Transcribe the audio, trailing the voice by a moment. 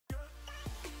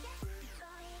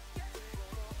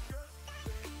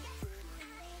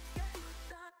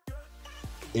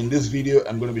In this video,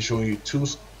 I'm going to be showing you two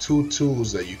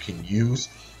tools that you can use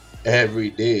every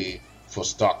day for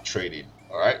stock trading.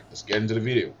 All right, let's get into the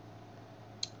video.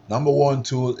 Number one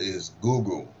tool is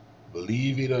Google.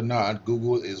 Believe it or not,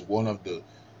 Google is one of the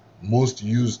most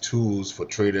used tools for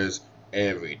traders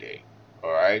every day.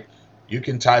 All right, you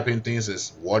can type in things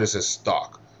as what is a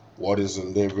stock, what is a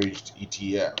leveraged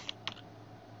ETF.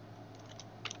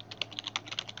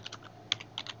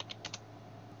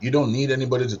 You don't need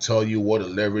anybody to tell you what a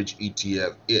leverage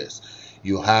ETF is.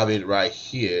 You have it right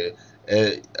here.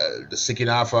 The Seeking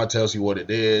Alpha tells you what it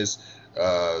is.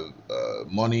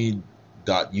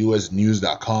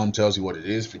 Money.usnews.com tells you what it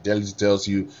is. Fidelity tells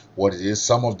you what it is.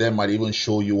 Some of them might even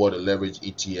show you what a leverage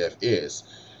ETF is.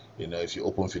 You know, if you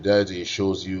open Fidelity, it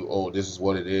shows you, oh, this is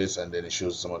what it is, and then it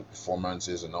shows some of the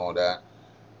performances and all that.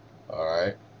 All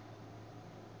right.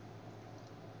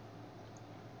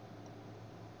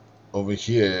 Over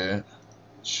here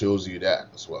shows you that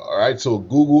as well. All right. So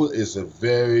Google is a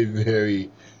very, very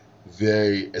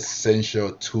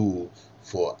essential tool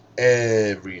for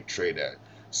every trader.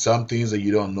 Some things that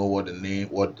you don't know what the name,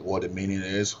 what the meaning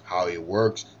is, how it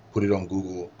works, put it on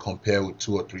Google, compare with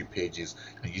 2 or 3 pages,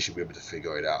 and you should be able to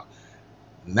figure it out.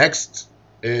 Next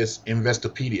is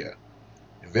Investopedia.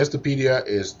 Investopedia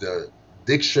is the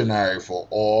dictionary for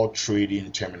all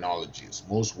trading terminologies.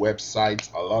 Most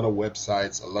websites, a lot of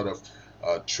websites, a lot of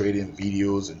trading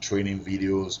videos and training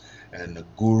videos and the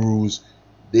gurus,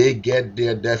 they get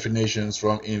their definitions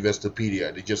from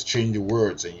Investopedia. They just change the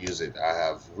words and use it. I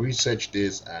have researched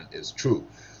this and it's true.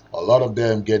 A lot of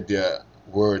them get their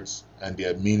words and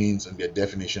their meanings and their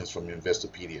definitions from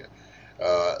Investopedia.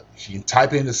 You can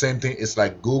type in the same thing. It's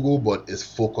like Google, but it's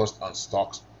focused on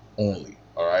stocks only.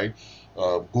 All right.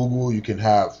 Google, you can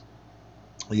have,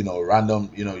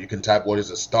 random, you can type what is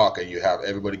a stock and you have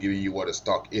everybody giving you what a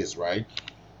stock is, right?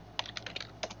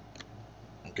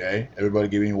 Okay, everybody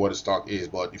giving you what a stock is.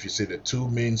 But if you see the two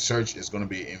main search is going to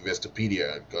be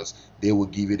Investopedia, because they will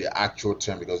give you the actual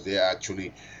term, because they're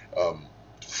actually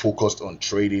focused on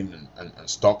trading and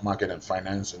stock market and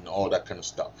finance and all that kind of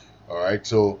stuff. All right,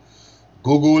 so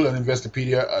Google and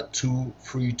Investopedia are two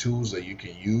free tools that you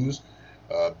can use.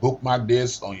 Bookmark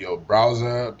this on your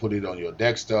browser, put it on your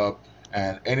desktop,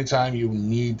 and anytime you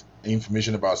need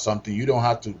information about something, you don't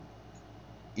have to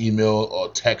email or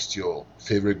text your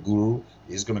favorite guru.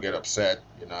 He's going to get upset.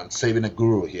 I'm saving a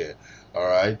guru here. All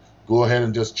right. Go ahead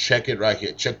and just check it right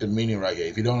here. Check the meaning right here.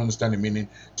 If you don't understand the meaning,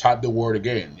 type the word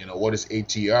again. What is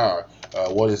ATR?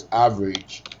 What is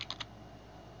average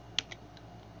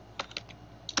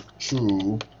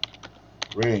true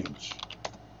range?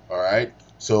 All right.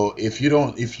 So if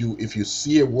you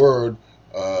see a word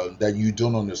that you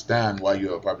don't understand while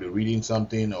you're probably reading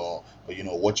something, or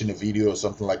watching a video or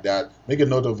something like that, make a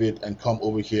note of it and come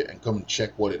over here and come and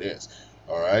check what it is.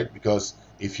 All right. Because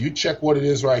if you check what it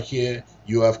is right here,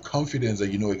 you have confidence that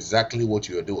you know exactly what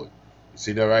you are doing. You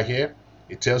see that right here?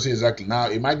 It tells you exactly. Now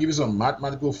it might give you some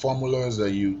mathematical formulas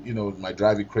that might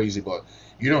drive you crazy, but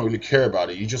you don't really care about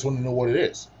it. You just want to know what it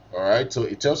is. All right. So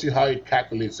it tells you how it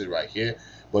calculates it right here.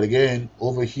 But again,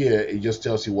 over here, it just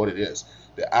tells you what it is.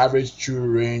 The average true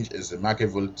range is the market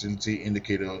volatility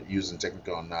indicator used in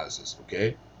technical analysis.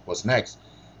 Okay. What's next?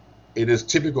 It is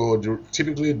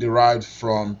typically derived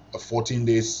from a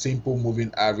 14-day simple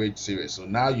moving average series. So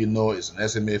now you know it's an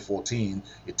SMA 14.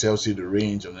 It tells you the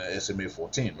range on the SMA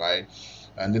 14, right?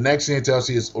 And the next thing it tells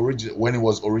you is when it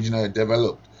was originally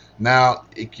developed. Now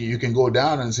you can go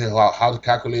down and say how to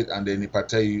calculate, and then if I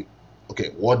tell you, okay,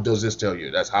 what does this tell you?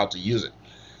 That's how to use it,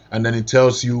 and then it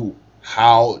tells you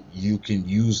how you can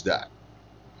use that.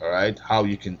 All right, how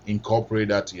you can incorporate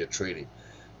that to your trading.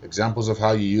 Examples of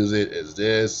how you use it is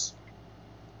this.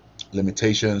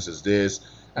 Limitations is this,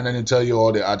 and then it'll tell you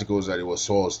all the articles that it was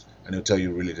sourced, and it'll tell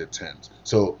you related terms.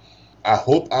 So I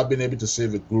hope I've been able to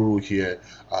save a guru here.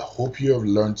 I hope you have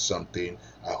learned something.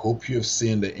 I hope you have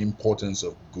seen the importance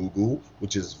of Google,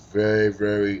 which is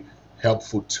very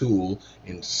helpful tool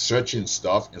in searching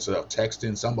stuff instead of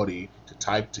texting somebody to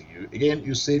type to you. Again,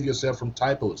 you save yourself from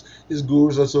typos. These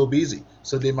gurus are so busy,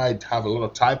 so they might have a lot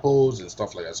of typos and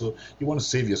stuff like that. So you want to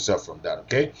save yourself from that,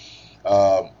 okay?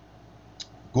 um,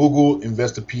 Google,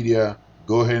 Investopedia,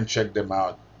 go ahead and check them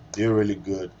out. They're really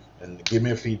good. And give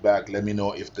me a feedback. Let me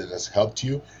know if that has helped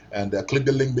you. And click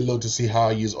the link below to see how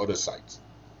I use other sites.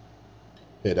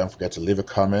 Hey, don't forget to leave a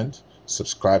comment.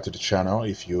 Subscribe to the channel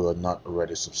if you are not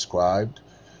already subscribed.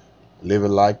 Leave a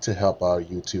like to help our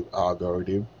YouTube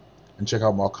algorithm. And check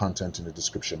out more content in the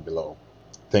description below.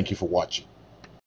 Thank you for watching.